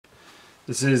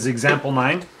This is example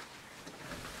 9.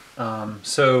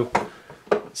 So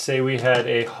say we had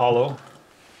a hollow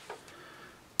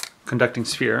conducting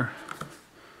sphere.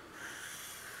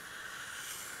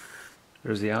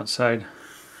 There's the outside,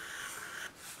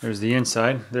 there's the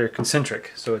inside. They're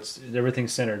concentric, so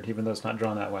everything's centered even though it's not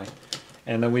drawn that way.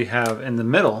 And then we have in the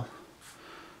middle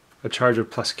a charge of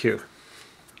plus Q.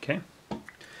 Okay?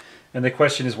 And the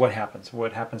question is what happens?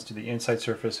 What happens to the inside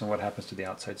surface and what happens to the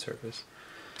outside surface?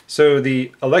 So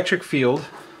the electric field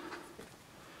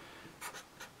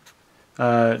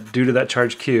due to that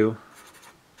charge Q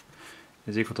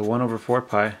is equal to 1 over 4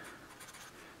 pi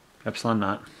epsilon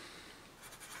naught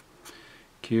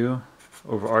Q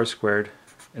over r squared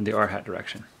in the r hat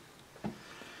direction.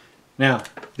 Now,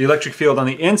 the electric field on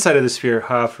the inside of the sphere,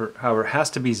 however, has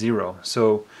to be 0.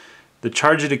 So the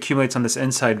charge that accumulates on this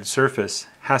inside surface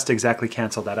has to exactly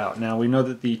cancel that out. Now we know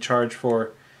that the charge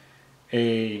for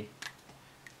a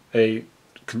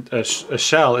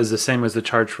shell is the same as the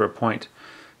charge for a point.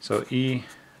 So E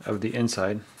of the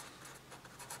inside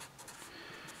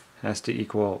has to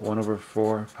equal 1 over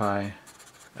 4 pi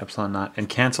epsilon naught, and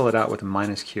cancel it out with a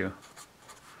minus Q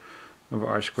over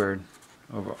r squared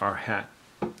over r hat,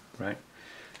 right?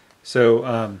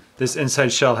 So this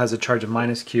inside shell has a charge of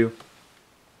minus Q,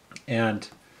 and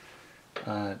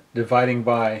dividing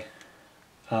by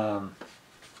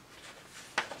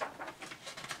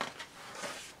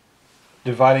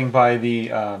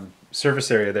the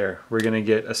surface area there, we're going to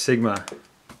get a sigma.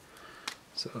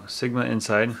 So sigma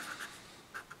inside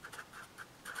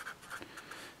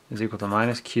is equal to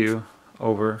minus Q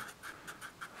over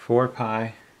 4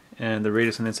 pi, and the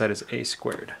radius on the inside is a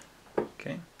squared.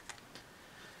 Okay.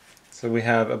 So we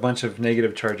have a bunch of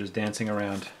negative charges dancing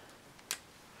around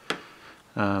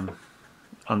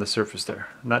on the surface there.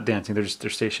 Not dancing, they're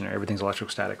stationary. Everything's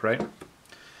electrostatic, right?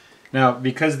 Now,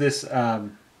 because this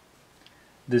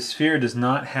sphere does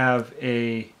not have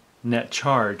a net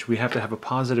charge, we have to have a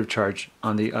positive charge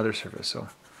on the other surface. So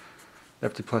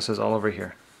F2 plus is all over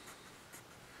here.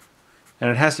 And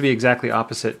it has to be exactly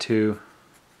opposite to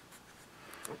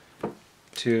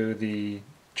the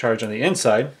charge on the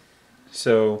inside.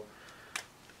 So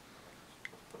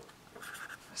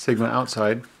sigma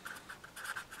outside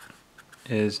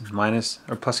is minus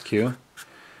or plus Q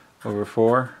over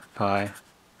 4 pi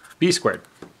b squared.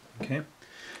 Okay.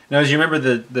 Now, as you remember,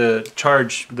 the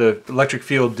charge, the electric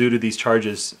field due to these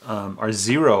charges are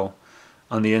 0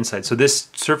 on the inside. So this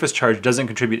surface charge doesn't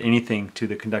contribute anything to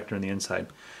the conductor on the inside.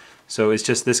 So it's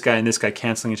just this guy and this guy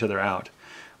canceling each other out.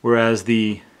 Whereas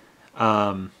the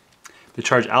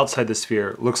charge outside the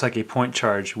sphere looks like a point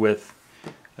charge with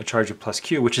a charge of plus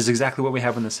Q, which is exactly what we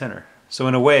have in the center. So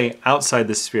in a way, outside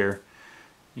the sphere,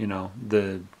 you know,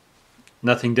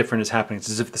 nothing different is happening. It's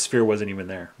as if the sphere wasn't even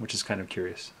there, which is kind of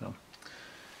curious. So,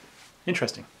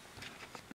 interesting.